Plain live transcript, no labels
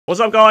What's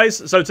up,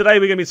 guys? So today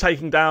we're going to be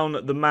taking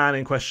down the man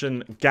in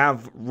question,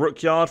 Gav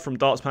Rookyard from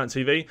Darts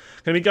TV. Going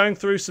to be going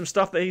through some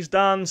stuff that he's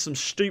done, some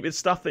stupid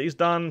stuff that he's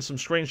done, some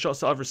screenshots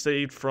that I've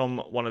received from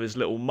one of his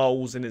little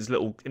moles in his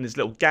little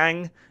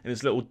gang, in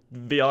his little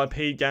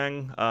VIP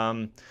gang.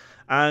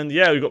 And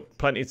yeah, we've got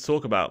plenty to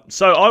talk about.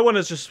 So I want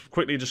to just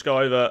quickly go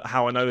over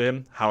how I know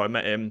him, how I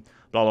met him,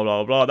 blah, blah,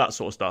 blah, blah, that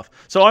sort of stuff.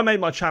 So I made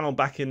my channel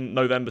back in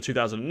November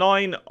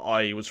 2009.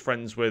 I am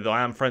friends with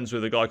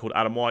a guy called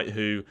Adam White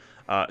who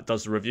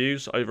does the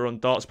reviews over on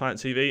Darts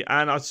TV.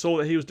 And I saw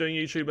that he was doing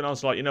YouTube and I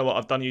was like, you know what,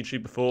 I've done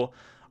YouTube before.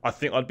 I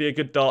think I'd be a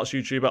good Darts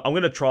YouTuber. I'm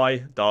going to try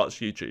Darts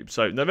YouTube.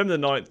 So November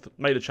the 9th,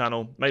 made a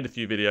channel, made a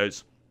few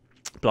videos,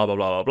 blah, blah,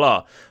 blah, blah,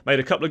 blah. Made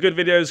a couple of good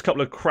videos, a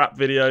couple of crap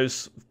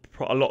videos.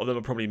 A lot of them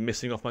are probably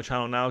missing off my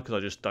channel now because I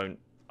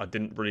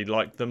didn't really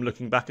like them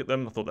looking back at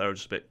them. I thought they were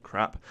just a bit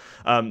crap.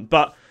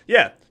 But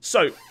yeah,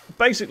 so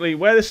basically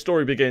where this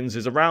story begins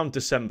is around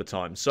December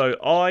time. So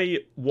I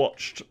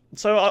watched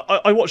a lot of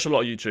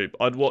YouTube.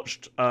 I'd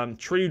watched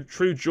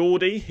True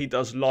Geordie. He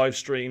does live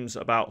streams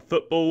about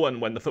football, and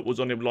when the football's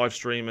on, he'll live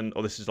stream. And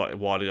oh, this is like a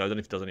while ago. I don't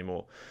know if he does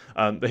anymore.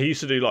 But he used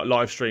to do like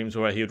live streams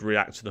where he would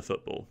react to the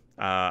football.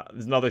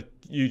 There's another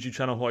YouTube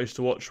channel who I used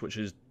to watch, which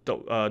is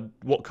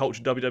What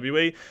Culture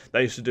WWE.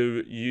 They used to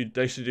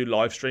do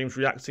live streams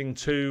reacting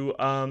to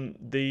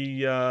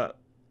the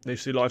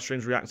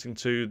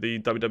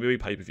WWE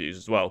pay-per-views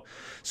as well.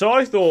 So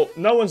I thought,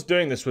 no one's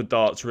doing this with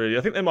darts really.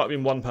 I think there might have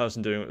been one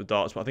person doing it with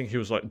darts, but I think he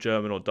was like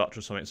German or Dutch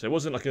or something. So it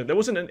wasn't like there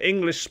wasn't an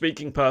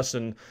English-speaking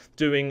person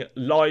doing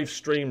live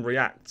stream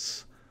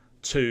reacts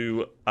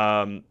to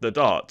the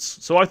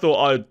darts. So I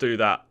thought I'd do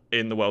that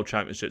in the World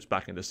Championships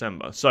back in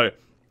December. So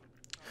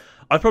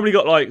I've probably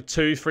got like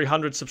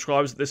 200-300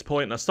 subscribers at this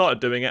point, and I started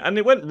doing it, and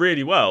it went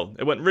really well.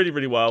 It went really,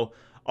 really well.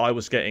 I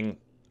was getting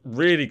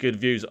really good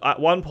views. At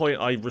one point,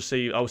 I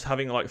was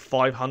having like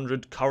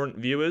 500 current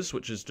viewers,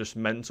 which is just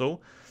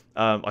mental.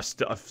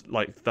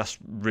 That's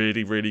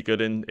really, really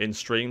good in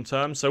stream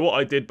terms. So what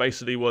I did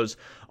basically was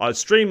I'd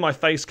stream my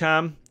face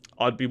cam,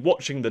 I'd be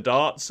watching the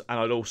darts, and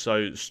I'd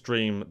also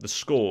stream the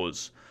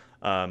scores.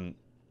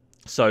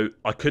 So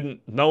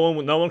no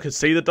one could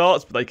see the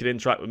darts, but they could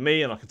interact with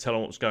me, and I could tell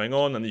them what was going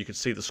on, and you could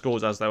see the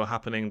scores as they were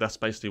happening. That's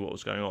basically what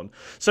was going on.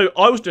 So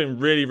I was doing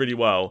really, really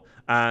well,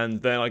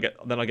 and then I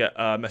get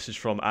a message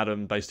from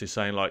Adam basically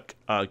saying like,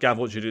 Gav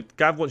wants you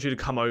to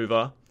come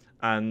over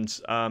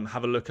and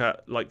have a look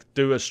at, like,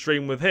 do a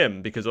stream with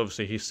him, because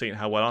obviously he's seen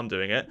how well I'm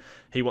doing it.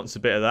 He wants a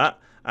bit of that.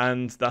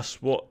 And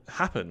that's what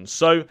happened.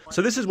 So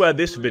this is where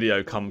this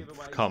video comes.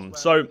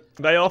 So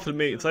they asked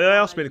me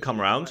to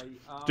come around,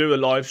 do a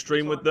live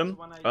stream with them.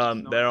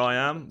 There I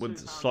am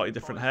with slightly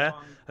different hair.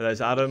 And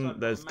there's Adam,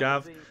 there's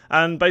Gav,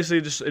 and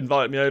basically just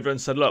invited me over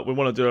and said, look, we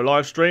want to do a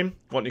live stream.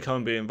 Why don't you come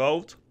and be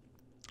involved?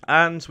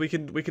 And we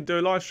can do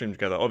a live stream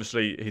together.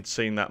 Obviously, he'd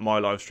seen that my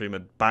live stream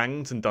had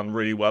banged and done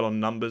really well on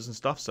numbers and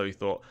stuff, so he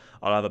thought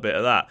I'll have a bit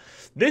of that.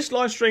 This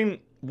live stream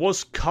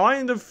was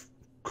kind of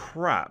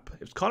crap.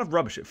 It was kind of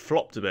rubbish. It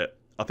flopped a bit.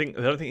 I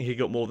don't think he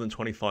got more than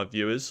 25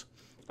 viewers.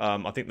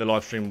 I think the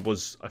live stream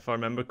was, if I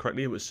remember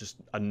correctly, it was just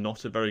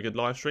not a very good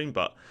live stream.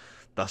 But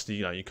that's the,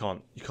 you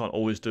can't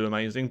always do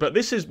amazing. But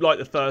this is like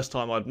the first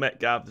time I'd met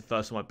Gav, the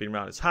first time I'd been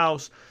around his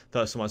house,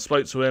 first time I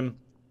spoke to him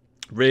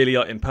really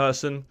in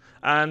person,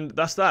 and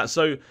that's that.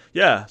 So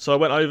yeah, so I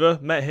went over,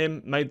 met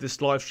him, made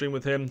this live stream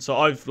with him. So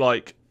I've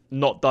like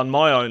not done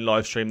my own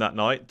live stream that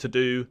night to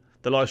do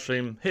the live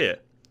stream here,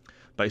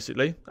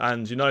 basically.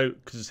 And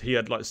because he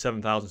had like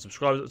 7,000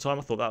 subscribers at the time,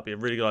 I thought that'd be a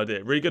really good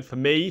idea. Really good for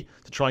me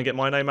to try and get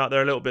my name out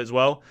there a little bit as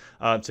well,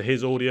 to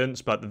his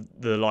audience, but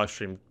the live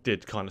stream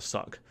did kind of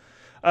suck.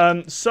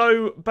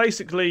 So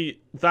basically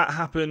that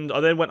happened. I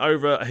then went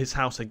over at his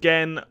house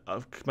again,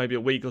 maybe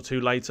a week or two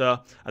later,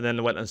 and then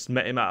I went and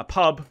met him at a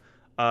pub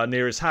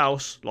near his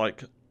house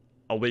like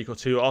a week or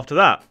two after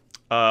that.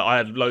 I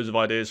had loads of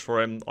ideas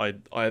for him. I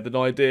had an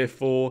idea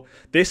for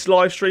this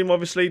live stream,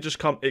 obviously,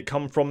 it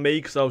come from me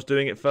because I was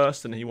doing it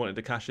first and he wanted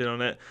to cash in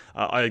on it.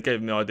 I gave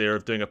him the idea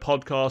of doing a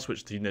podcast,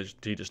 which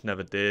he just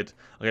never did.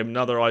 I gave him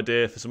another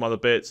idea for some other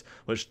bits,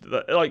 which,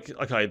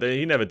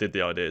 he never did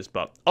the ideas,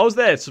 but I was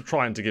there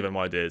trying to give him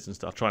ideas and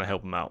stuff, trying to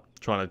help him out,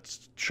 trying to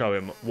show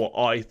him what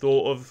I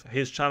thought of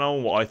his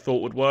channel, what I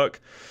thought would work.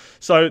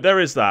 So there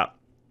is that.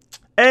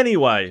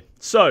 Anyway,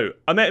 so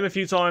I met him a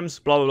few times,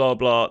 blah, blah, blah,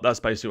 blah. That's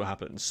basically what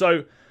happened.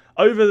 So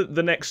over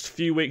the next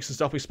few weeks and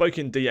stuff, we spoke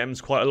in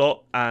DMs quite a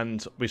lot,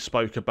 and we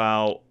spoke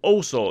about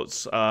all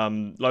sorts.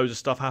 Loads of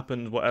stuff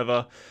happened,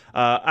 whatever.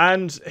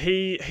 And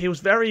he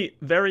was very,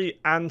 very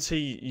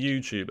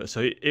anti-YouTuber.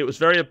 So it was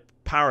very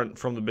apparent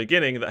from the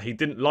beginning that he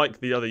didn't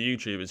like the other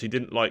YouTubers. He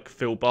didn't like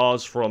Phil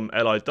Bars from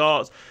LI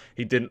Darts.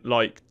 He didn't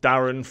like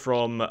Darren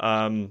from,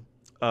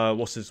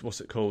 what's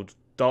it called?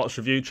 Darts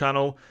Review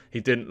channel. He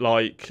didn't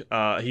like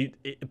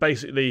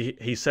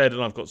he said,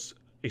 and I've got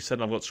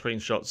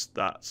screenshots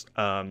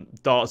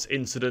that Darts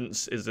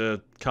Incidents is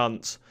a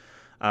cunt,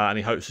 and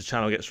he hopes his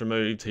channel gets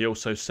removed. He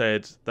also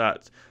said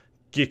that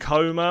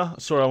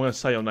Gikoma, sorry, I'm going to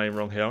say your name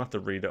wrong here. I have to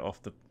read it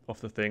off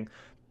the thing.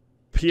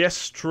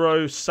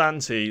 Piestro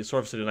Santi,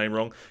 sorry if I said your name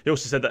wrong. He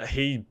also said that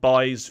he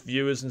buys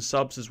viewers and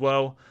subs as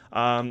well.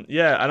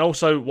 Yeah, and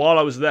also while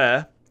I was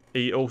there,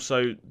 he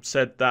also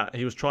said that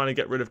he was trying to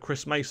get rid of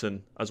Chris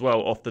Mason as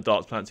well off the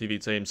Darts Planet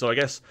TV team. So I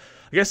guess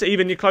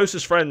even your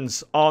closest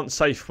friends aren't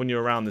safe when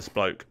you're around this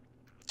bloke.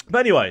 But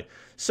anyway,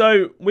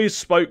 so we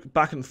spoke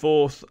back and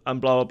forth and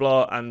blah,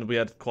 blah, blah, and we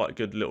had quite a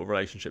good little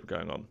relationship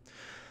going on.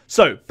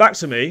 So back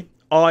to me.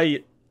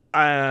 I,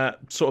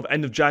 sort of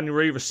end of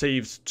January,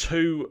 received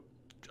 2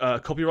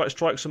 copyright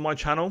strikes on my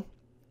channel.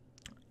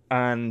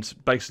 And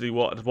basically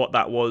what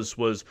that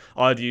was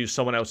I'd used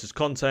someone else's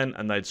content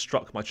and they'd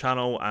struck my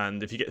channel.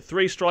 And if you get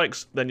 3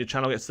 strikes, then your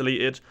channel gets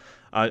deleted.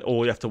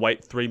 Or you have to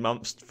wait 3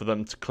 months for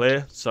them to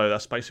clear. So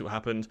that's basically what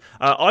happened.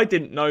 I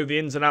didn't know the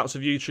ins and outs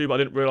of YouTube. I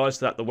didn't realise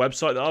that the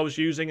website that I was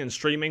using and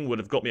streaming would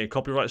have got me a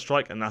copyright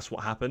strike. And that's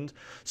what happened.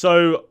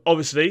 So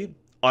obviously,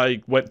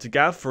 I went to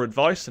Gav for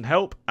advice and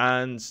help.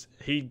 And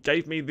he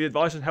gave me the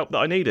advice and help that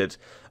I needed.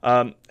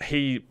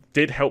 He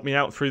did help me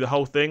out through the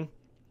whole thing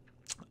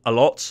a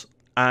lot.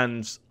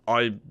 And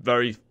I'm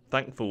very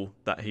thankful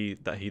that he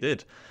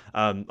did.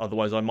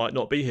 Otherwise, I might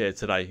not be here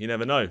today. You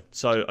never know.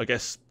 So I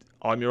guess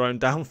I'm your own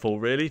downfall,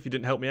 really. If you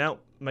didn't help me out,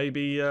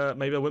 maybe I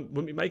wouldn't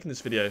be making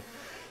this video.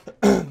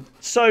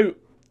 So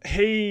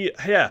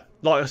yeah,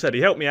 like I said, he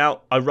helped me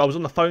out. I was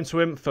on the phone to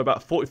him for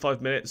about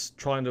 45 minutes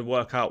trying to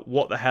work out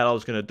what the hell I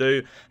was going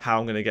to do, how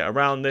I'm going to get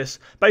around this.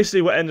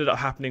 Basically, what ended up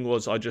happening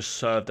was I just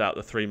served out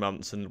the 3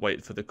 months and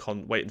waited for the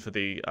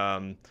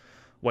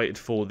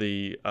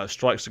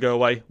strikes to go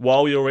away.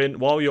 While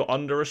you're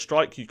under a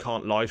strike, you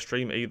can't live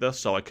stream either,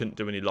 so I couldn't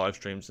do any live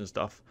streams and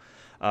stuff.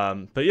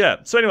 But yeah,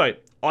 so anyway,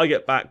 I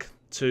get back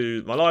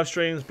to my live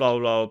streams, blah,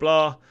 blah,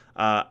 blah,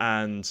 blah,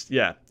 and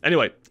yeah.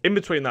 Anyway, in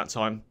between that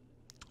time,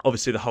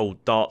 obviously the whole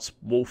Darts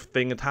Wolf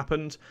thing had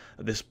happened.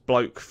 This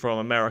bloke from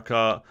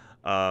America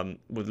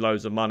with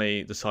loads of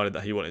money decided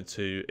that he wanted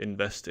to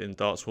invest in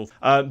Darts Wolf.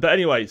 But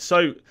anyway,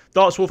 so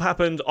Darts Wolf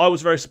happened. I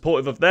was very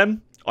supportive of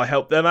them. I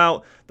helped them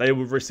out. They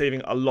were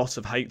receiving a lot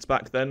of hate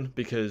back then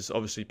because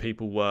obviously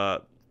people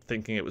were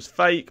thinking it was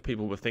fake.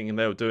 People were thinking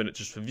they were doing it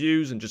just for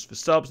views and just for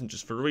subs and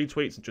just for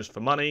retweets and just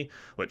for money,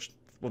 which,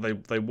 well,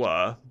 they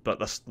were, but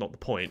that's not the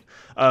point.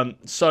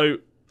 So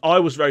I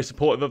was very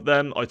supportive of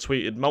them. I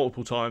tweeted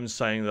multiple times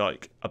saying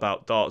like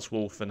about Darts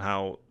Wolf and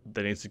how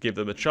they need to give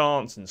them a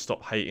chance and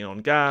stop hating on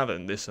Gav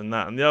and this and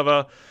that and the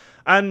other.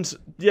 And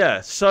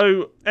yeah,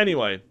 so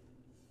anyway,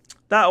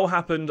 that all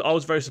happened. I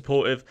was very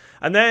supportive.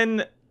 And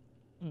then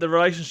the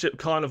relationship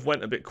kind of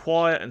went a bit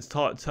quiet and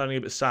started turning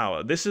a bit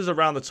sour. This is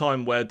around the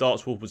time where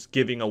Darts Wolf was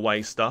giving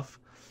away stuff,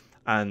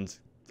 and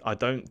I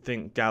don't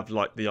think Gav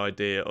liked the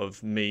idea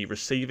of me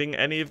receiving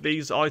any of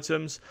these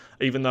items,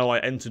 even though I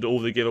entered all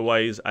the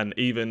giveaways, and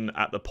even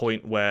at the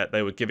point where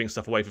they were giving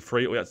stuff away for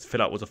free, all you had to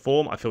fill out was a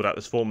form. I filled out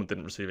this form and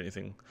didn't receive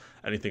anything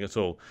at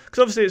all. Because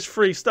obviously it's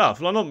free stuff.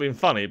 Well, I'm not being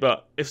funny,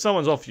 but if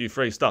someone's offered you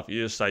free stuff,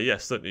 you just say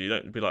yes, don't you? You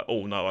don't be like,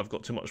 oh no, I've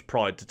got too much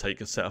pride to take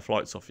a set of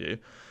flights off you.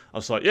 I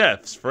was like, yeah,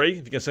 if it's free,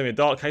 if you can send me a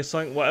dark case,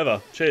 something, whatever.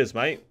 Cheers,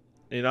 mate.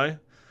 You know?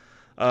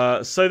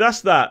 So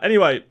that's that.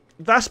 Anyway,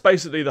 that's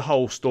basically the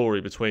whole story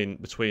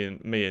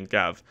between me and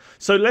Gav.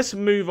 So let's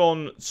move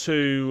on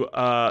to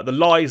the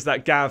lies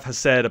that Gav has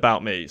said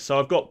about me. So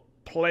I've got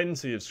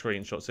plenty of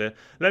screenshots here.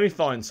 Let me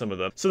find some of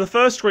them. So the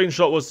first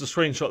screenshot was the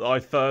screenshot that I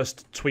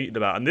first tweeted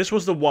about. And this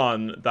was the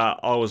one that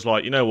I was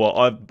like, you know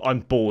what, I'm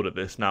bored of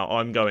this now.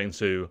 I'm going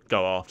to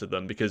go after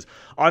them because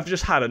I've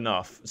just had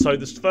enough. So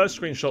this first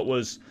screenshot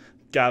was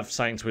Gav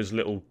saying to his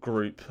little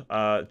group,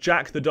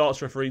 Jack, the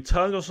darts referee,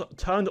 turned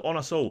on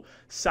us all,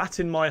 sat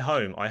in my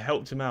home. I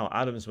helped him out,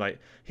 Adam's mate.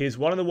 He's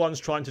one of the ones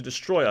trying to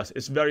destroy us.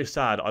 It's very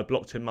sad. I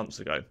blocked him months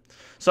ago.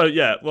 So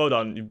yeah, well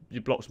done. You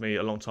blocked me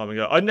a long time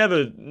ago. I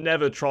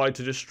never tried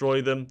to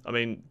destroy them. I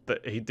mean,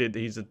 he did.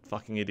 He's a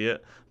fucking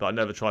idiot. But I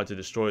never tried to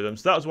destroy them.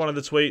 So that was one of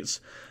the tweets.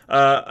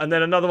 And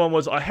then another one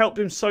was, I helped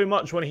him so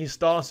much when he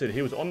started.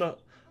 He was on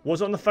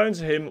the phone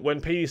to him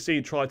when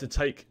PEC tried to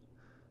take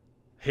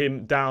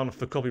him down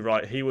for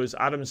copyright. He was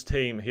Adam's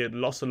team. He had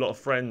lost a lot of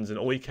friends and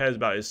all he cares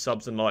about is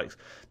subs and likes.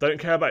 Don't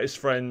care about his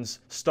friends.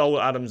 Stole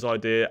Adam's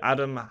idea.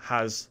 Adam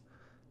has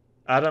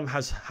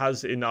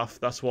enough.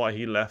 That's why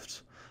he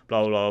left.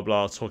 Blah, blah,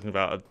 blah. Talking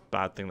about a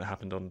bad thing that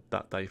happened on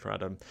that day for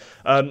Adam.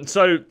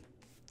 So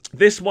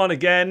this one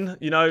again,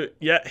 you know,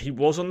 yeah, he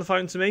was on the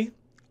phone to me.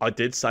 I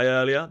did say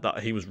earlier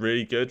that he was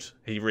really good.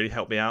 He really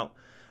helped me out.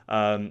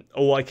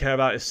 All I care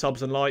about is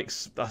subs and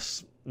likes.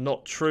 That's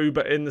not true,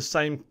 but in the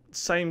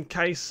same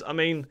case, I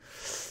mean,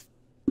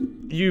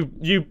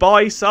 you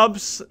buy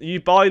subs,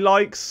 you buy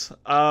likes,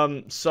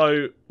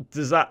 so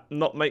does that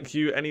not make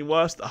you any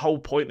worse? The whole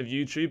point of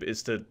YouTube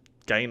is to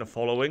gain a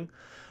following.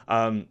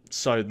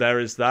 So there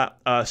is that.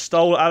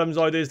 Stole Adam's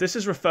ideas. This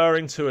is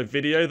referring to a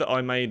video that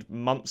I made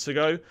months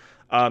ago.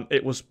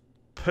 It was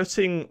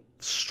putting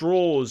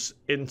straws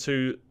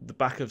into the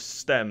back of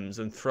stems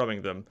and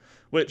throwing them,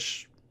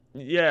 which,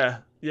 yeah,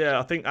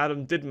 I think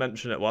Adam did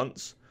mention it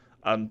once.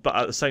 But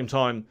at the same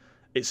time,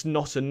 it's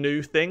not a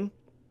new thing.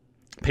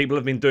 People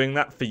have been doing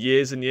that for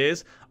years and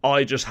years.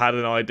 I just had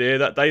an idea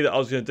that day that I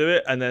was going to do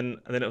it, and then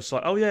it was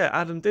like, oh yeah,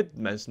 Adam did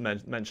mention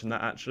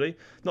that actually.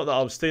 Not that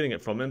I was stealing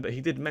it from him, but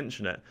he did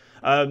mention it.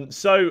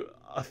 So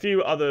a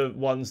few other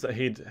ones that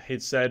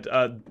he'd said.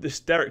 This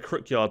Derek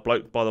Rookyard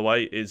bloke, by the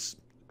way, is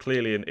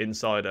clearly an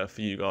insider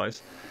for you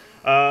guys.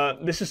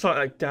 This is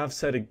something that Gav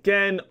said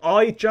again.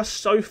 I just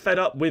so fed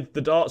up with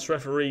the darts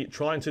referee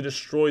trying to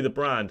destroy the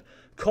brand,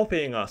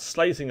 copying us,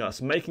 slating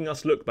us, making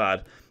us look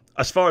bad.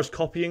 As far as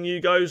copying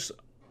you goes,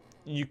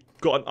 you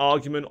got an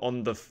argument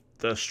on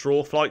the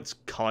straw flights,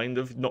 kind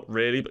of, not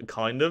really, but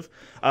kind of.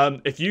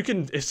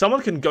 If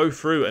someone can go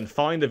through and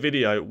find a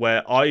video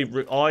where I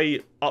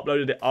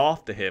uploaded it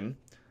after him,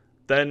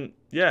 then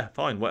yeah,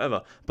 fine,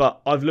 whatever.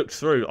 But I've looked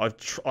through, I've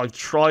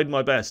tried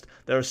my best.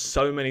 There are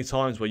so many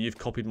times where you've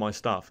copied my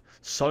stuff,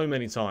 so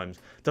many times.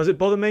 Does it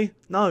bother me?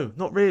 No,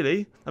 not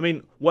really. I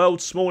mean,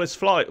 world's smallest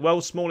flight,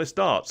 world's smallest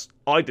darts.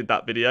 I did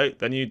that video,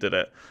 then you did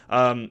it.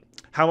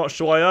 How much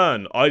do I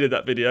earn? I did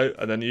that video,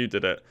 and then you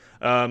did it.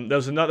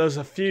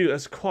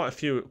 There's quite a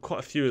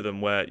few of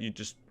them where you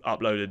just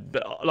uploaded.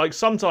 But like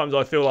sometimes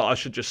I feel like I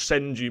should just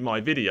send you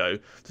my video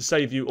to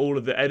save you all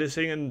of the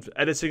editing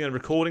and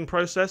recording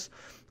process,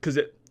 because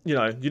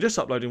you're just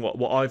uploading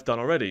what I've done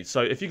already.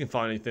 So if you can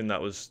find anything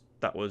that was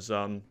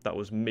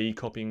me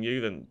copying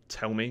you, then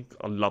tell me.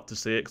 I'd love to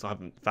see it because I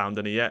haven't found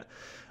any yet.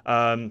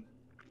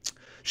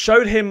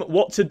 Showed him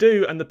what to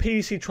do, and the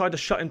PDC tried to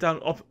shut him down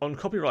on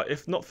copyright.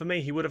 If not for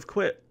me, he would have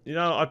quit.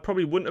 I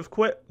probably wouldn't have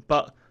quit,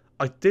 but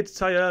I did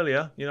say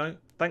earlier,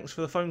 thanks for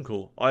the phone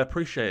call. I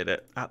appreciated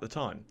it at the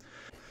time.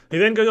 He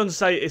then goes on to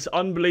say, it's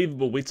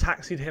unbelievable. We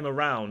taxied him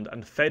around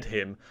and fed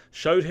him,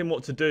 showed him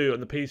what to do,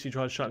 and the PDC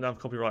tried to shut him down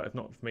for copyright. If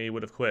not for me, he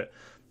would have quit.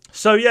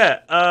 So yeah,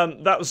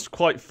 that was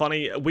quite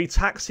funny. We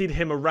taxied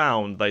him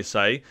around, they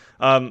say.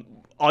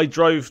 I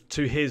drove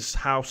to his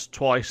house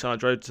twice, and I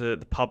drove to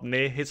the pub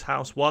near his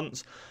house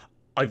once.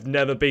 I've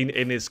never been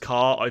in his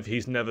car.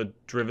 He's never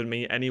driven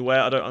me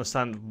anywhere. I don't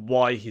understand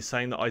why he's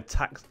saying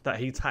that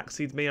he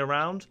taxied me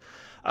around.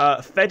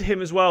 Fed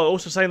him as well.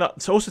 Also saying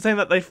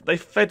that they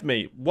fed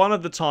me. One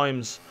of the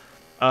times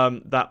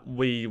that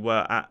we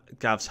were at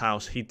Gav's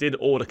house, he did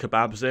order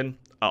kebabs in.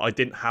 I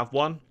didn't have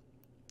one,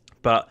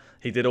 but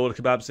he did order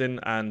kebabs in,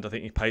 and I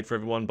think he paid for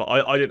everyone. But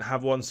I didn't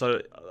have one,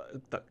 so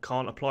that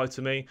can't apply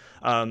to me.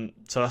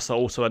 So that's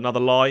also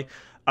another lie.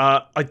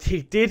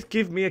 He did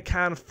give me a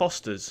can of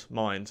Foster's,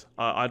 mind.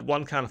 I had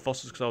one can of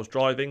Foster's because I was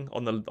driving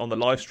on the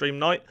live stream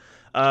night.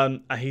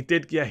 And he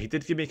did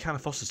give me a can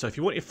of Foster's. So if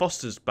you want your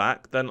Foster's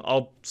back, then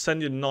I'll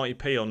send you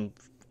 90p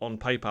on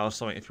PayPal or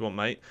something if you want,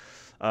 mate.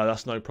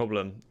 That's no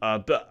problem.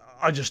 But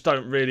I just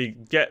don't really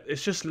get.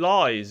 It's just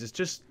lies. It's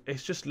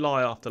just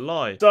lie after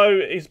lie. So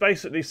he's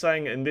basically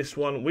saying in this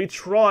one, we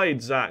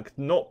tried, Zach,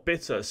 not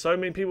bitter. So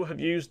many people have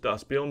used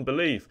us beyond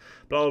belief.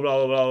 Blah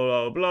blah blah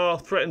blah blah.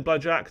 Threatened by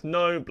Jack,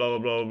 no. Blah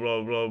blah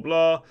blah blah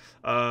blah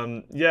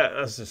blah. Yeah,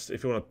 that's just,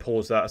 if you want to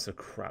pause that, that's a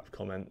crap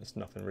comment. There's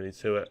nothing really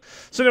to it.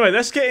 So anyway,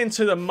 let's get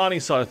into the money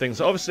side of things.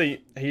 So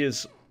obviously he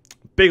is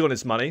big on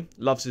his money.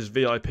 Loves his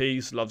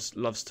VIPs.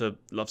 Loves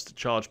to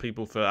charge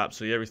people for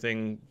absolutely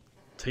everything.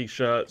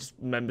 T-shirts,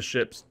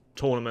 memberships,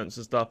 tournaments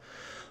and stuff,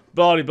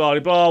 blah blah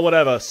blah,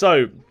 whatever.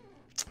 So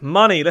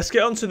money. Let's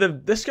get onto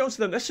them. Let's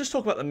just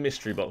talk about the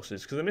mystery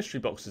boxes, because the mystery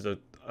boxes are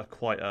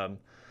quite an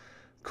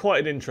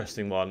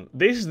interesting one.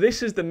 This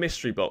is the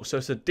mystery box. So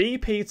it's a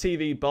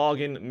DPTV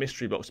bargain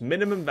mystery box,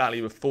 minimum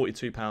value of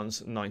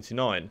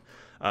 £42.99,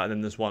 and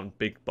then there's one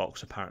big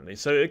box apparently.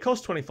 So it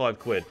costs 25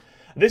 quid.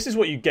 This is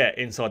what you get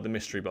inside the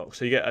mystery box.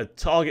 So you get a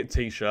Target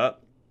T-shirt,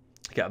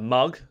 you get a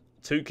mug,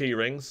 2 key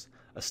rings,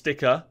 a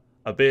sticker,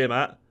 a beer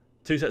mat,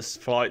 2 sets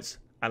of flights,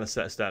 and a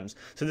set of stems.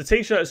 So the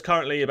T-shirt is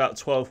currently about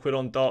 12 quid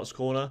on Darts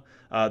Corner.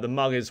 The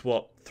mug is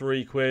what,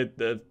 3 quid.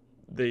 The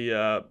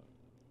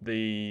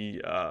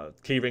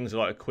key rings are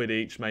like a quid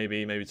each,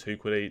 maybe 2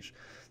 quid each.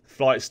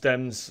 Flight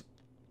stems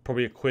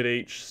probably a quid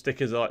each.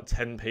 Stickers are like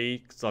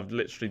 10p because I've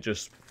literally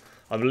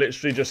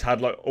just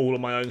had like all of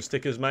my own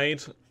stickers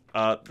made.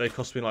 They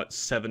cost me like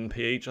 7p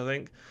each, I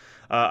think.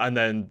 And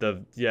then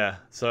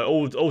so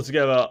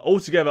altogether,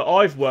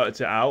 I've worked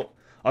it out.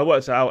 I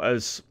worked it out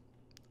as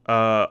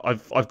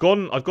I've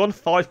gone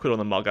 5 quid on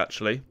the mug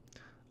actually.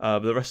 But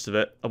the rest of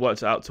it I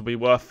worked it out to be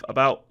worth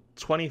about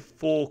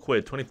 24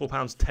 quid,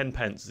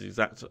 £24.10 is the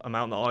exact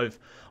amount that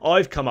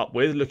I've come up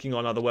with looking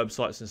on other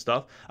websites and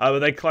stuff. But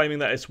they're claiming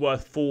that it's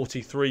worth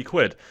 43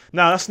 quid.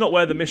 Now that's not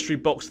where the mystery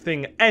box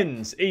thing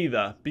ends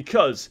either,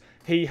 because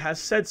he has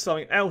said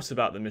something else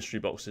about the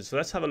mystery boxes. So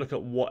let's have a look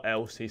at what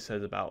else he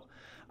says about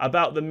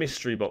the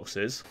mystery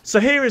boxes. So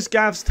here is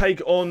Gav's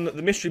take on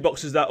the mystery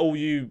boxes that all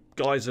you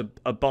guys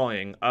are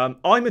buying.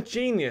 I'm a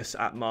genius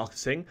at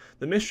marketing.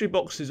 The mystery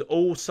boxes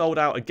all sold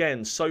out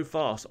again so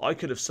fast. I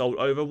could have sold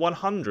over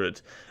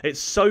 100. It's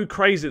so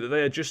crazy that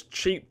they are just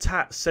cheap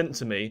tats sent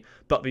to me,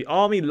 but the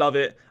army love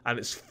it and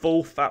it's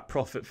full fat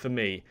profit for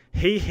me.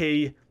 Hee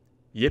hee,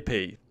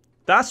 yippee.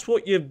 That's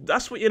what your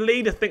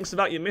leader thinks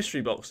about your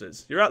mystery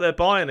boxes. You're out there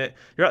buying it.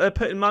 You're out there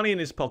putting money in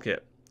his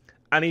pocket,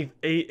 and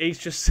he's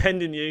just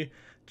sending you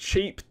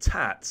cheap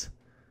tat.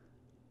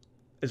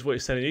 is what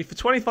he's sending you. For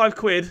 25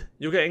 quid,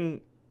 you're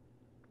getting,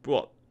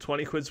 what,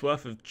 20 quid's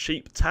worth of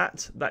cheap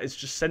tat that is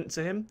just sent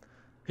to him.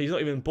 He's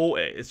not even bought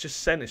it. It's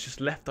just sent. It's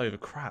just leftover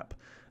crap.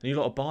 And you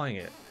lot are buying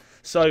it.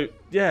 So,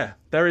 yeah,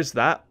 there is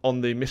that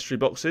on the mystery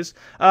boxes.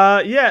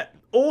 Yeah,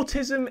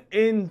 autism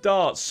in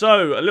darts.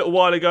 So, a little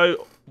while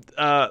ago,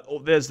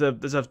 there's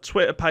a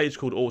Twitter page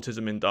called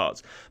Autism in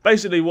Darts.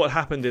 Basically, what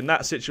happened in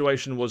that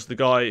situation was the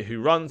guy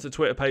who runs the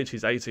Twitter page,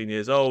 he's 18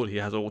 years old, he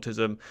has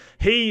autism.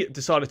 He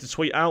decided to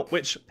tweet out,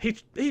 which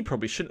he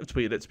probably shouldn't have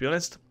tweeted it, to be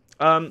honest.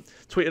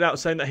 Tweeted out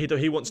saying that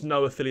he wants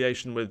no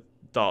affiliation with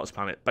Darts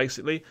Planet,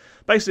 basically.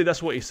 Basically,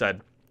 that's what he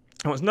said.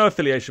 He wants no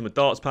affiliation with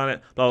Darts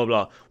Planet, blah, blah,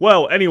 blah.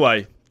 Well,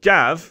 anyway,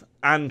 Gav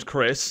and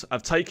Chris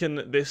have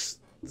taken this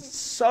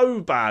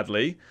so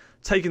badly.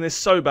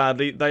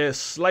 They are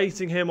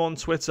slating him on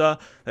Twitter.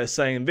 They're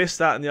saying this,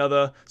 that, and the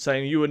other.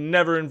 Saying you were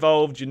never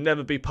involved. You'd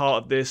never be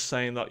part of this.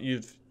 Saying that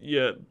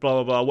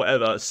blah, blah, blah,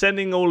 whatever.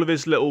 Sending all of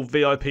his little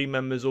VIP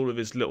members, all of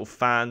his little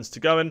fans to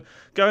go and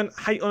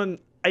hate on an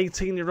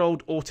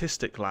 18-year-old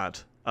autistic lad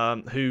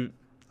who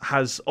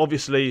has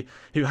obviously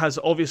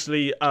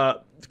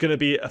going to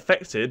be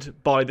affected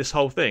by this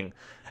whole thing.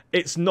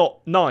 It's not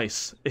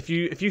nice. If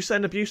you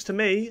send abuse to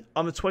me,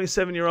 I'm a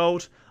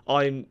 27-year-old.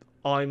 I'm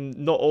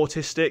not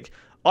autistic.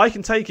 I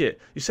can take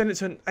it. You send it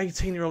to an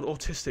 18-year-old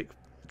autistic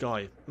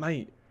guy,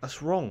 mate.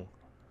 That's wrong.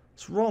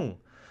 It's wrong.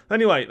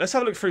 Anyway, let's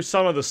have a look through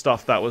some of the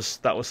stuff that was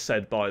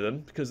said by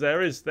them, because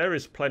there is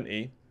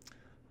plenty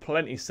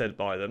said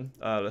by them.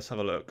 Let's have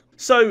a look.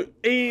 So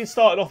he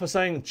started off by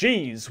saying,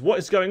 "Geez, what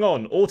is going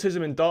on?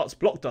 Autism in Darts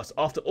blocked us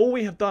after all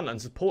we have done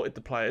and supported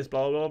the players,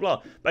 blah, blah, blah,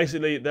 blah."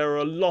 Basically, there are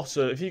a lot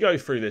of, if you go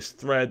through this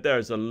thread, there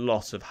is a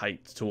lot of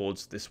hate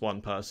towards this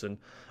one person.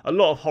 A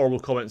lot of horrible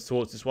comments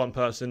towards this one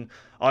person.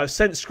 I've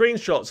sent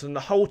screenshots and the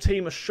whole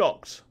team are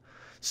shocked.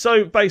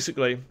 So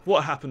basically,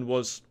 what happened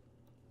was,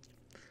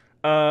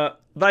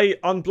 they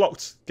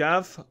unblocked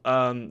Gav.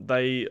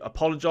 They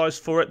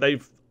apologised for it.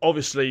 They've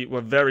obviously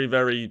were very,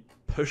 very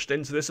pushed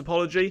into this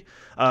apology.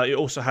 You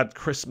also had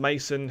Chris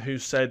Mason, who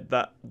said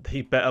that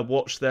he better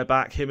watch their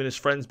back. Him and his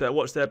friends better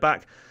watch their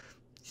back.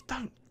 You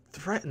don't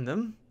threaten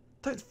them.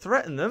 Don't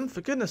threaten them,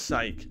 for goodness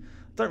sake.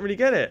 Don't really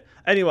get it.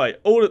 Anyway,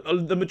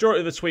 the majority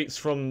of the tweets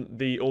from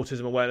the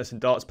Autism Awareness in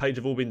Darts page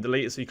have all been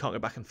deleted, so you can't go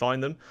back and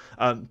find them.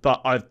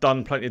 But I've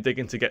done plenty of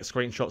digging to get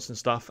screenshots and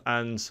stuff,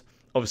 and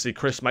obviously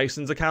Chris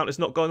Mason's account is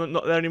not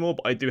there anymore,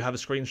 but I do have a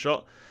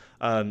screenshot.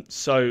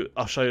 So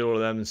I'll show you all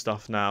of them and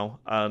stuff now.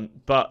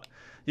 But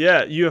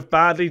yeah, you have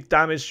badly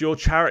damaged your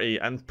charity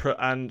and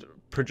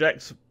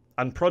project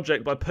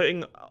by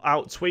putting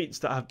out tweets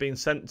that have been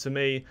sent to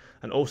me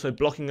and also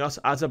blocking us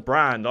as a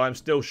brand. I am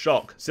still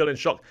in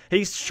shock.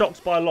 He's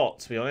shocked by a lot,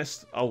 to be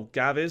honest. Oh,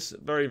 Gav is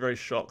very, very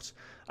shocked.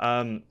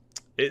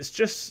 It's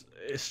just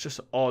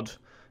odd.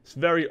 It's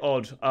very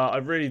odd. I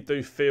really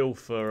do feel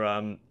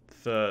for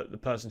the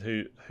person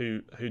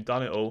who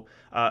done it all.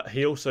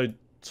 He also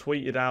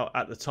tweeted out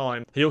at the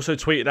time.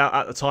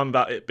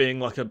 About it being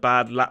like a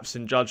bad lapse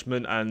in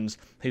judgment, and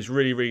he's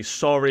really, really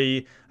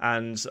sorry.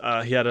 And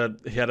he had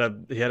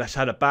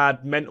a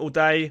bad mental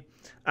day.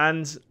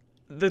 And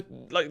the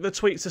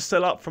tweets are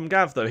still up from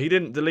Gav though.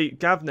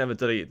 Gav never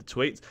deleted the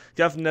tweets.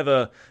 Gav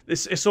never.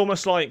 It's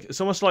almost like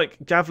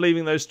Gav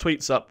leaving those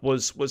tweets up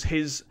was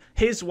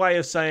his way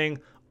of saying,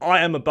 I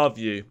am above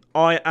you.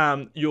 I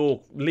am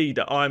your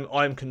leader.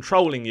 I'm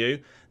controlling you.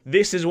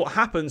 This is what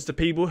happens to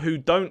people who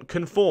don't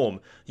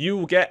conform. You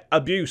will get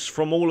abuse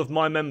from all of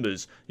my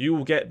members. You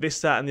will get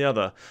this, that, and the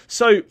other.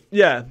 So,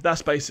 yeah,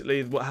 that's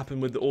basically what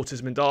happened with the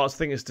Autism in Darts. I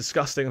think it's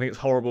disgusting. I think it's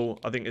horrible.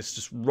 I think it's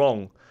just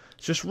wrong.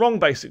 It's just wrong,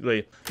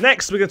 basically.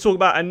 Next, we're going to talk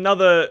about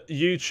another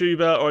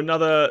YouTuber or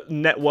another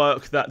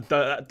network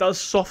that does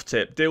soft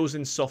tip, deals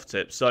in soft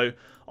tip. So,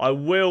 I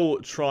will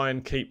try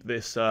and keep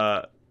this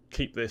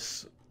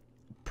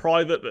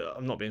private, but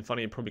I'm not being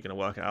funny. You're probably going to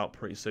work it out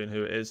pretty soon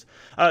who it is.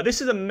 This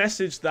is a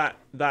message that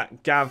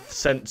Gav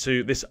sent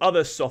to this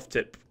other soft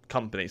tip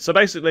company. So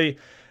basically,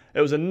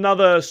 it was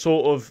another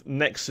sort of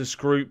Nexus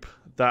group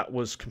that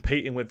was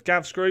competing with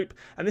Gav's group,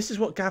 and this is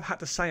what Gav had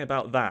to say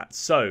about that.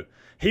 So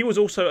he was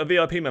also a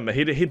VIP member.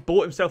 He'd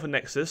bought himself a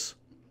Nexus.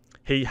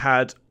 He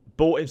had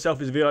bought himself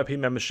his VIP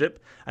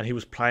membership, and he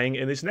was playing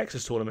in this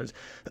Nexus tournament.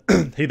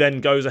 He then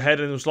goes ahead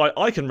and was like,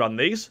 I can run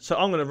these, so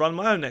I'm going to run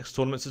my own Nexus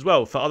tournaments as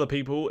well. For other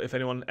people, if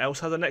anyone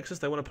else has a Nexus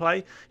they want to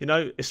play, you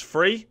know, it's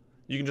free.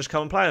 You can just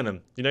come and play on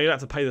them. You know, you don't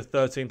have to pay the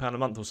 £13 a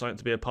month or something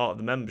to be a part of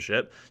the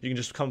membership. You can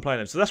just come and play on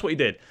them. So that's what he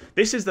did.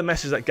 This is the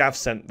message that Gav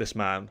sent this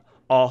man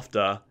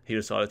after he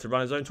decided to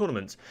run his own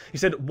tournaments. He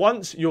said,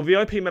 once your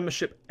VIP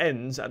membership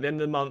ends at the end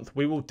of the month,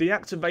 we will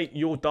deactivate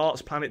your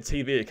Darts Planet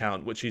TV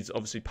account, which he's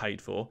obviously paid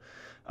for.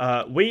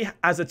 We,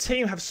 as a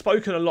team, have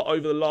spoken a lot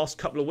over the last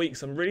couple of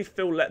weeks and really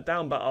feel let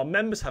down, but our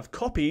members have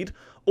copied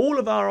all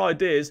of our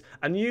ideas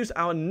and used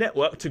our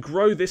network to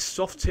grow this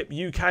soft tip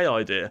UK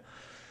idea.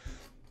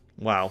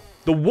 Wow.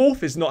 The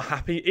Wolf is not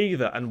happy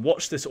either, and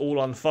watch this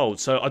all unfold.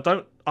 So I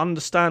don't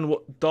understand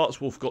what Darts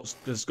Wolf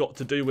has got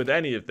to do with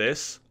any of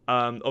this.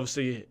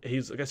 Obviously,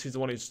 I guess he's the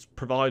one who's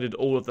provided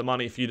all of the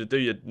money for you to do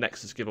your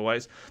Nexus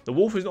giveaways. The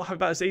Wolf is not happy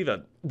about this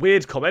either.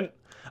 Weird comment.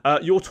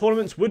 Your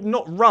tournaments would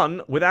not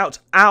run without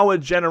our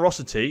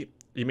generosity.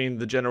 You mean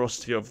the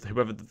generosity of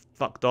whoever the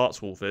fuck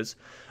Darts Wolf is.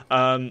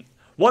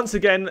 Once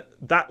again,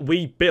 that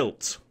we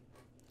built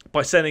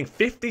by sending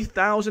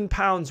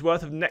 £50,000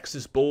 worth of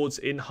Nexus boards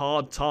in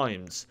hard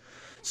times.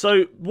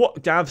 So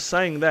what Gav's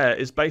saying there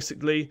is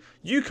basically,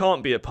 you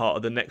can't be a part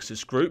of the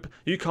Nexus group,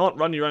 you can't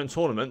run your own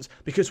tournaments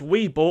because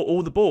we bought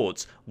all the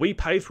boards. We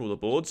paid for all the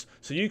boards,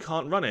 so you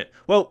can't run it.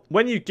 Well,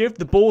 when you give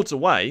the boards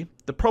away,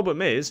 the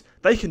problem is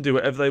they can do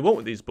whatever they want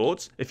with these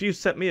boards. If you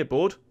sent me a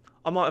board,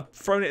 I might have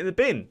thrown it in the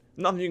bin.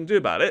 Nothing you can do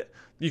about it.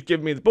 You've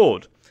given me the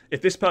board.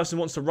 If this person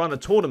wants to run a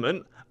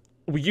tournament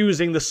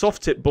using the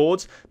soft tip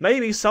boards,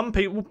 maybe some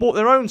people bought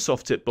their own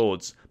soft tip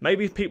boards.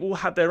 Maybe people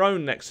had their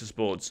own Nexus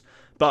boards.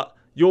 But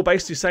you're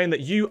basically saying that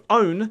you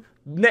own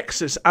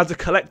Nexus as a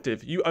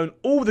collective. You own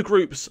all the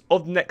groups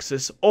of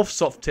Nexus, of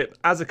soft tip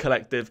as a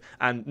collective,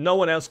 and no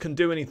one else can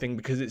do anything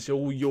because it's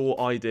all your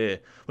idea.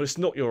 Well, it's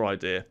not your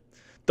idea.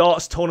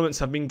 Darts tournaments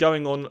have been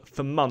going on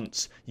for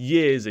months,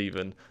 years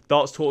even.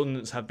 Darts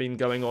tournaments have been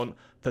going on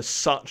for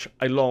such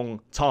a long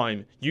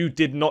time. You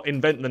did not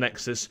invent the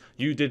Nexus.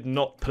 You did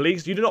not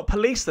police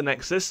the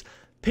Nexus.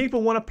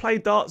 People want to play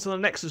darts on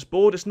a Nexus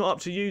board. It's not up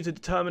to you to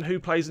determine who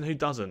plays and who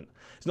doesn't.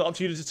 It's not up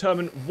to you to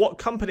determine what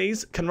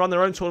companies can run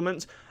their own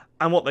tournaments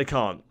and what they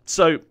can't.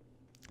 So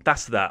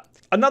that's that.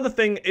 Another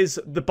thing is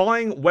the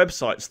buying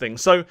websites thing.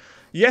 So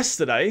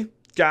yesterday,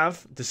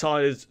 Gav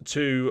decided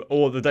to,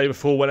 or the day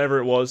before, whenever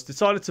it was,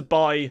 decided to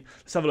buy,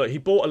 let's have a look, he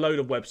bought a load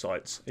of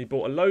websites.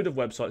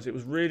 It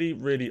was really,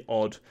 really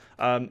odd.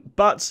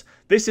 But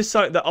this is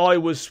something that I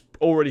was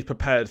already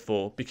prepared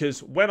for,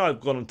 because when I've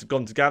gone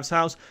to Gav's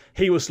house,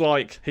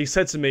 he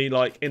said to me,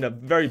 like, in a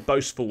very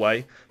boastful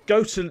way,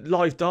 go to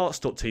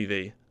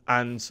livedarts.tv.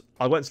 And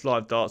I went to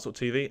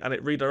livedarts.tv and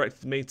it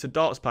redirected me to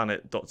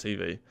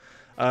dartsplanet.tv.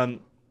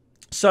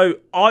 So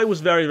I was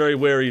very, very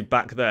weary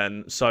back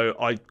then, so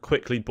I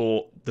quickly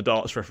bought the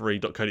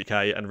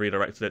dartsreferee.co.uk and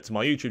redirected it to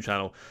my YouTube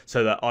channel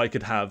so that I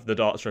could have the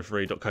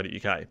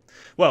dartsreferee.co.uk.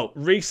 Well,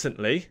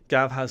 recently,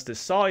 Gav has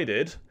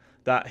decided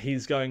that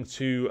he's going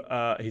to,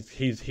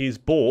 he's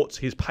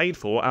paid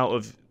for, out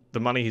of the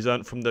money he's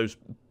earned from those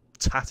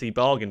tatty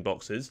bargain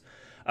boxes,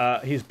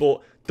 he's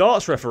bought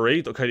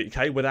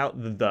dartsreferee.co.uk without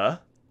the.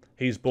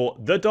 He's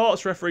bought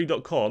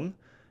thedartsreferee.com.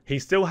 He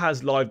still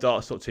has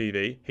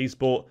livedarts.tv. He's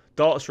bought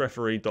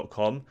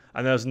dartsreferee.com.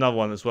 And there's another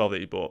one as well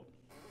that he bought.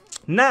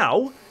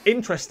 Now,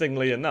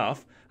 interestingly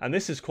enough, and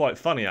this is quite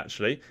funny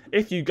actually,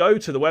 if you go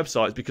to the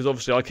websites, because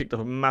obviously I kicked up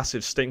a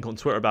massive stink on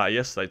Twitter about it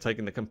yesterday,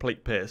 taking the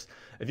complete piss.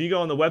 If you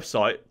go on the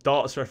website,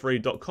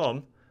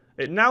 dartsreferee.com,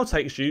 it now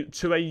takes you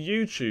to a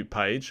YouTube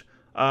page,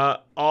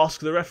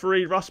 Ask the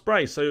Referee Russ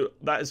Bray. So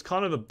that is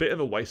kind of a bit of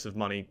a waste of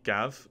money,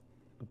 Gav.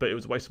 But it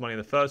was a waste of money in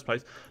the first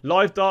place.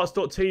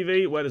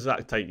 Livedarts.tv, where does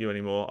that take you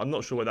anymore? I'm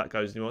not sure where that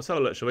goes anymore. Let's have a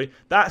look, shall we?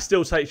 That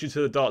still takes you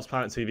to the Darts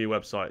Planet TV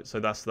website,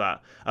 so that's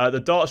that. The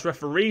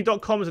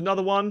dartsreferee.com is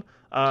another one.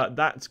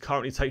 That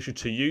currently takes you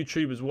to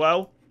YouTube as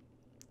well.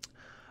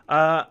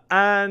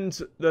 And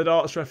the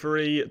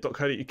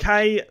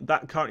dartsreferee.co.uk,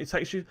 that currently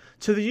takes you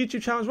to the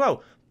YouTube channel as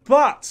well.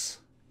 But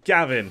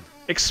Gavin,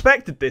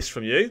 expected this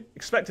from you.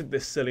 Expected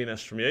this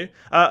silliness from you.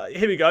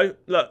 Here we go.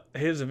 Look,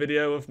 here's a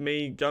video of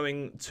me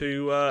going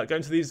to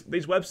these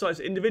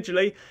websites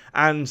individually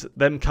and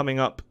them coming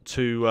up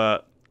to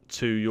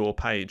your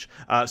page.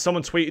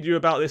 Someone tweeted you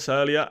about this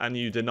earlier and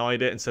you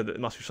denied it and said that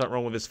there must be something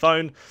wrong with his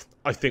phone.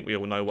 I think we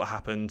all know what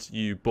happened.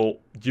 You bought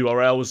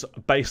URLs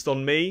based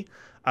on me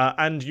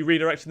and you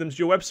redirected them to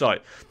your website.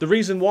 The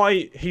reason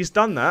why he's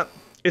done that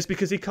is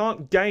because he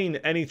can't gain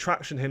any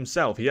traction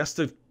himself. He has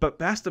to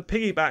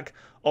piggyback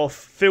off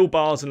Phil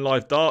Bars and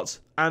Live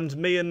Darts and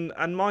me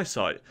and my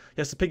site.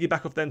 He has to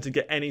piggyback off them to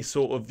get any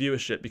sort of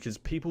viewership because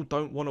people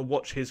don't want to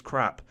watch his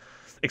crap.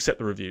 Except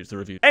the reviews.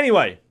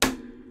 Anyway,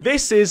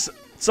 this is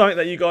something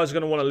that you guys are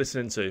going to want to listen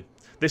into.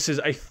 This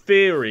is a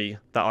theory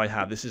that I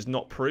have. This is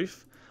not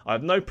proof. I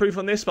have no proof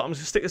on this, but I'm going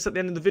to stick this at the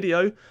end of the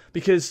video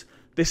because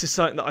this is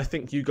something that I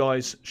think you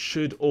guys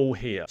should all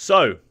hear.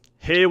 So,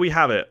 here we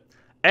have it.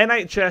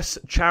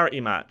 NHS charity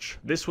match.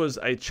 This was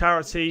a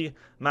charity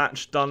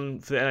match done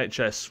for the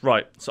NHS.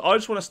 Right, so I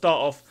just want to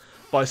start off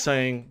by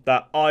saying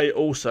that I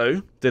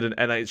also did an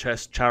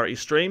NHS charity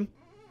stream.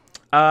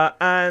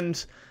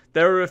 And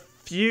there are a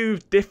few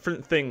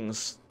different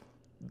things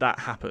that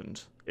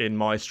happened in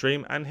my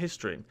stream and his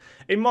stream.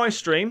 In my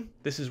stream,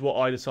 this is what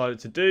I decided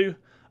to do.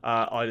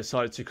 I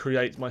decided to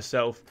create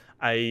myself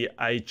a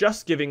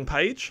Just Giving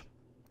page.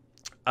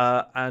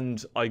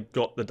 and I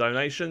got the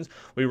donations.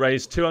 We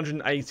raised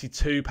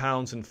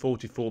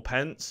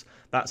 £282.44.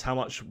 That's how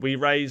much we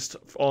raised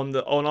on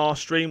our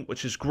stream,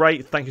 which is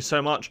great. Thank you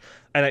so much.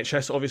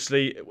 NHS,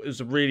 obviously, it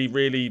was a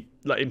really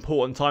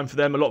important time for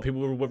them. A lot of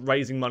people were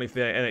raising money for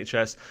the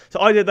NHS,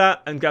 so I did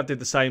that, and Gav did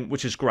the same,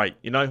 which is great.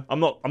 You know, I'm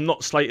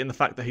not slating the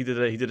fact that he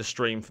did a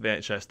stream for the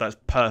NHS. That's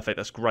perfect.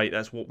 That's great.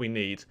 That's what we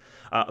need.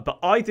 But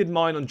I did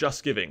mine on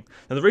Just Giving.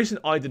 Now, the reason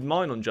I did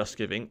mine on Just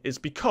Giving is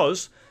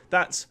because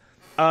that's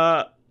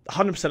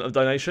 100% of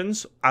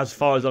donations, as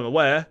far as I'm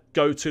aware,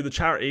 go to the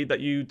charity that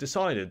you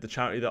decided. The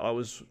charity that I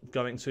was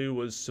going to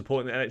was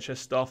supporting the NHS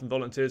staff and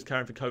volunteers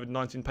caring for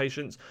COVID-19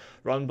 patients,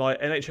 run by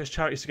NHS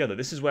Charities Together.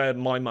 This is where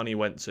my money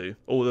went to.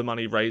 All the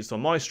money raised on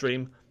my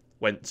stream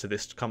went to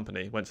this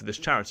company, went to this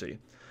charity.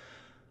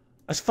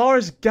 As far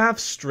as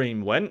Gav's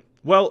stream went,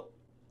 well,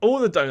 all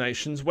the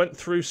donations went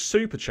through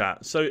Super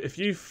Chat. So if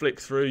you flick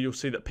through, you'll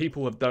see that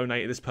people have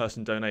donated. This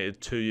person donated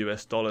 $2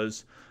 US.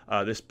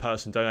 This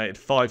person donated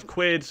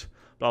 £5.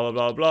 Blah, blah,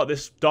 blah, blah.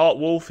 This Dart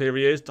Wolf, here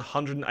he is,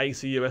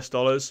 $180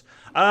 US.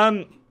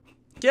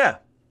 Yeah.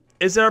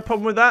 Is there a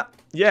problem with that?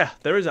 Yeah,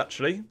 there is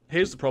actually.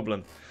 Here's the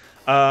problem.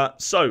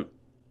 So,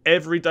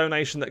 every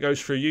donation that goes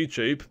through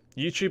YouTube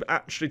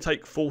actually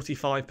take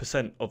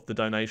 45% of the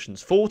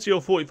donations. 40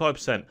 or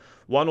 45%,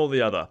 one or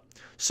the other.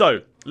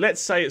 So, let's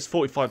say it's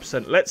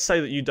 45%. Let's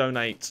say that you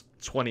donate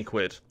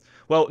 £20.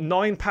 Well,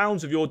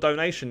 £9 of your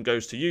donation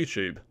goes to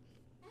YouTube,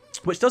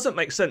 which doesn't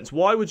make sense.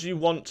 Why would you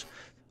want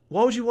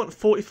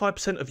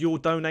 45% of your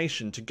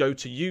donation to go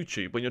to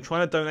YouTube when you're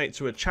trying to donate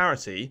to a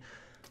charity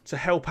to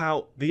help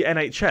out the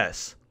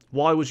NHS?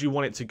 Why would you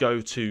want it to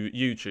go to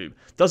YouTube?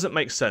 Doesn't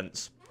make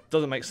sense.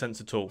 Doesn't make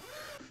sense at all.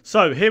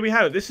 So here we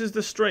have it. This is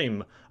the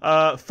stream.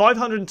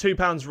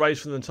 £502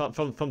 raised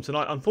from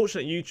tonight.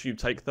 Unfortunately, YouTube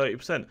take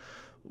 30%.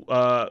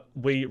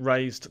 We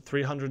raised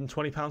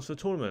 £320 for the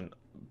tournament.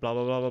 Blah,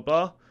 blah, blah,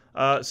 blah,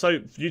 blah. So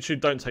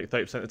YouTube don't take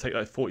 30%. They take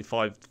like 40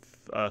 to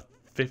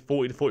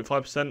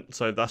 45%,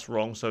 so that's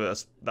wrong. So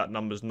that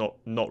number's not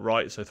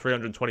right. So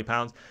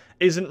 £320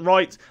 isn't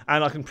right,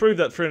 and I can prove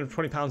that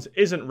 £320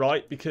 isn't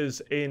right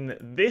because in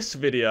this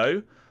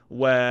video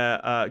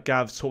where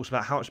Gav talks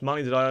about how much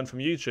money did I earn from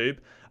YouTube,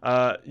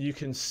 you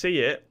can see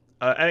it.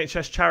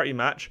 NHS charity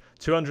match,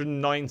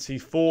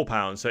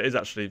 £294. So it is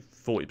actually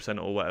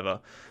 40% or whatever.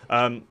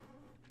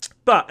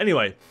 But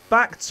anyway,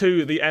 back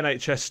to the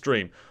NHS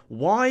stream.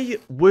 Why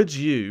would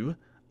you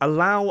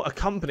allow a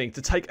company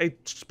to take a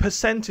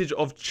percentage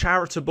of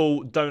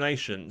charitable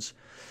donations?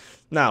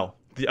 Now,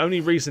 the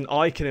only reason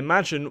I can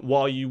imagine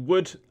why you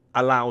would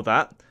allow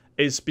that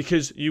is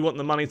because you want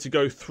the money to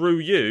go through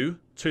you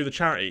to the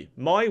charity.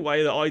 My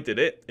way that I did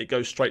it, it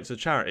goes straight to the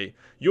charity.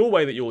 Your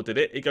way that you did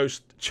it, it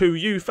goes to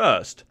you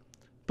first.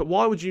 But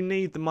why would you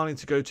need the money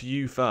to go to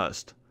you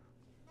first?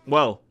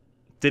 Well,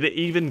 did it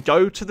even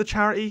go to the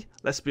charity?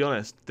 Let's be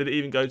honest. Did it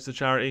even go to the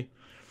charity?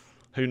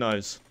 Who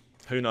knows?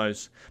 Who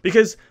knows?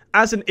 Because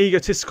as an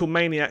egotistical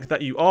maniac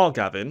that you are,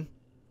 Gavin,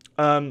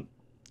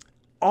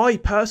 I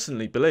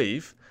personally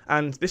believe,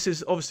 and this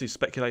is obviously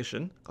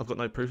speculation, I've got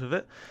no proof of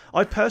it,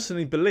 I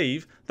personally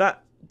believe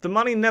that the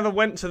money never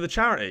went to the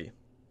charity.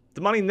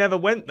 The money never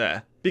went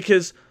there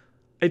because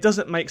it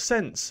doesn't make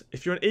sense.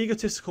 If you're an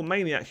egotistical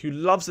maniac who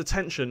loves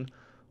attention,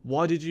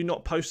 why did you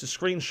not post a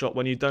screenshot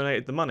when you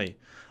donated the money?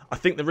 I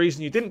think the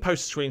reason you didn't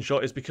post a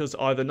screenshot is because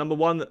either, number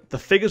one, the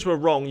figures were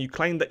wrong. You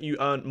claimed that you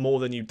earned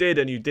more than you did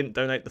and you didn't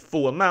donate the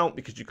full amount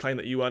because you claimed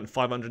that you earned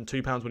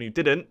 £502 when you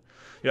didn't.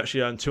 You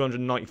actually earned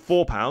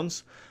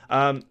 £294.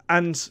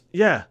 And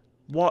yeah,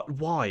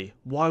 why?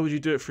 Why would you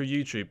do it through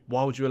YouTube?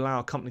 Why would you allow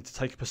a company to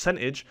take a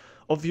percentage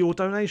of your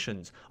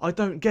donations? I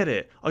don't get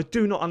it. I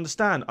do not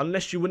understand,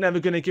 unless you were never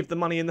going to give the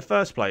money in the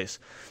first place.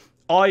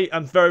 I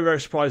am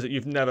very surprised that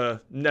you've never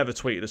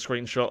tweeted a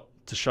screenshot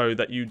to show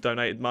that you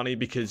donated money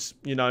because,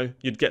 you know,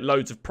 you'd get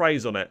loads of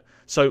praise on it.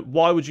 So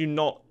why would you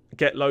not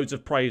get loads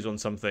of praise on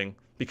something?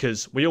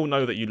 Because we all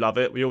know that you love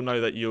it. We all know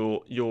that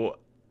you're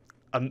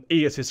an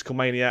egotistical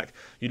maniac.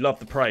 You love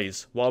the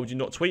praise. Why would you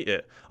not tweet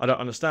it? I don't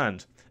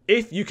understand.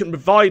 If you can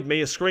provide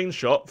me a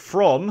screenshot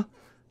from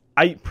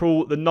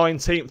April the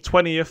 19th,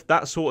 20th,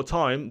 that sort of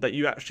time, that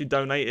you actually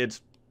donated,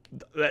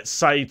 let's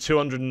say,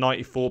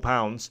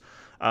 £294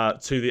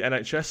 to the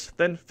NHS,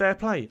 then fair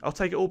play. I'll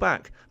take it all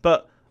back.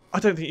 But I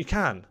don't think you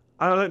can.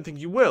 And I don't think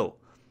you will.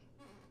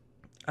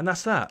 And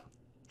that's that.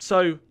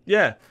 So,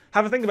 yeah.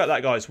 Have a think about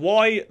that, guys.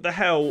 Why the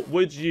hell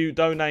would you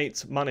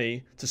donate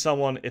money to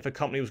someone if a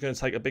company was going to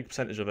take a big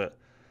percentage of it?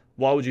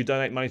 Why would you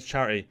donate money to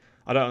charity?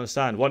 I don't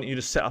understand. Why don't you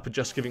just set up a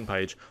Just Giving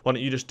page? Why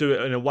don't you just do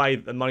it in a way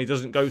that the money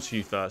doesn't go to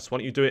you first? Why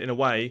don't you do it in a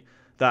way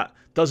that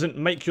doesn't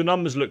make your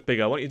numbers look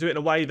bigger? Why don't you do it in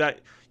a way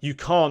that you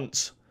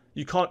can't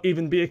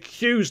even be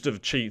accused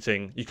of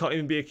cheating? You can't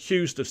even be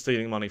accused of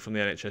stealing money from the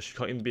NHS. You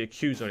can't even be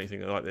accused of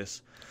anything like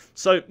this.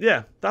 So,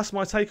 yeah, that's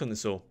my take on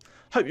this all.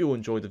 Hope you all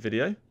enjoyed the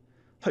video.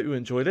 Hope you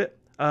enjoyed it.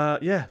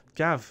 Yeah,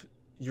 Gav,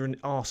 you're an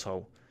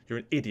arsehole. You're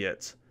an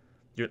idiot.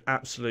 You're an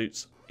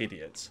absolute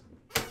idiot.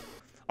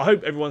 I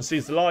hope everyone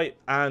sees the light,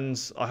 and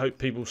I hope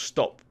people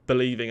stop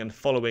believing and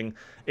following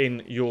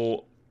in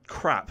your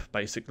crap,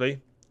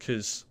 basically,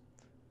 because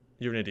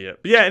you're an idiot.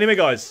 But yeah, anyway,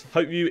 guys,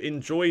 hope you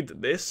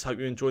enjoyed this. Hope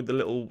you enjoyed the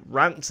little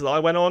rant that I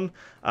went on,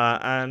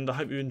 and I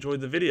hope you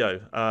enjoyed the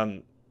video.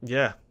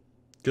 Yeah,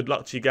 good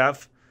luck to you,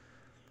 Gav.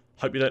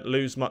 Hope you don't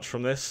lose much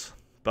from this,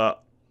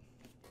 but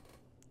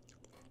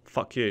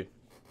fuck you.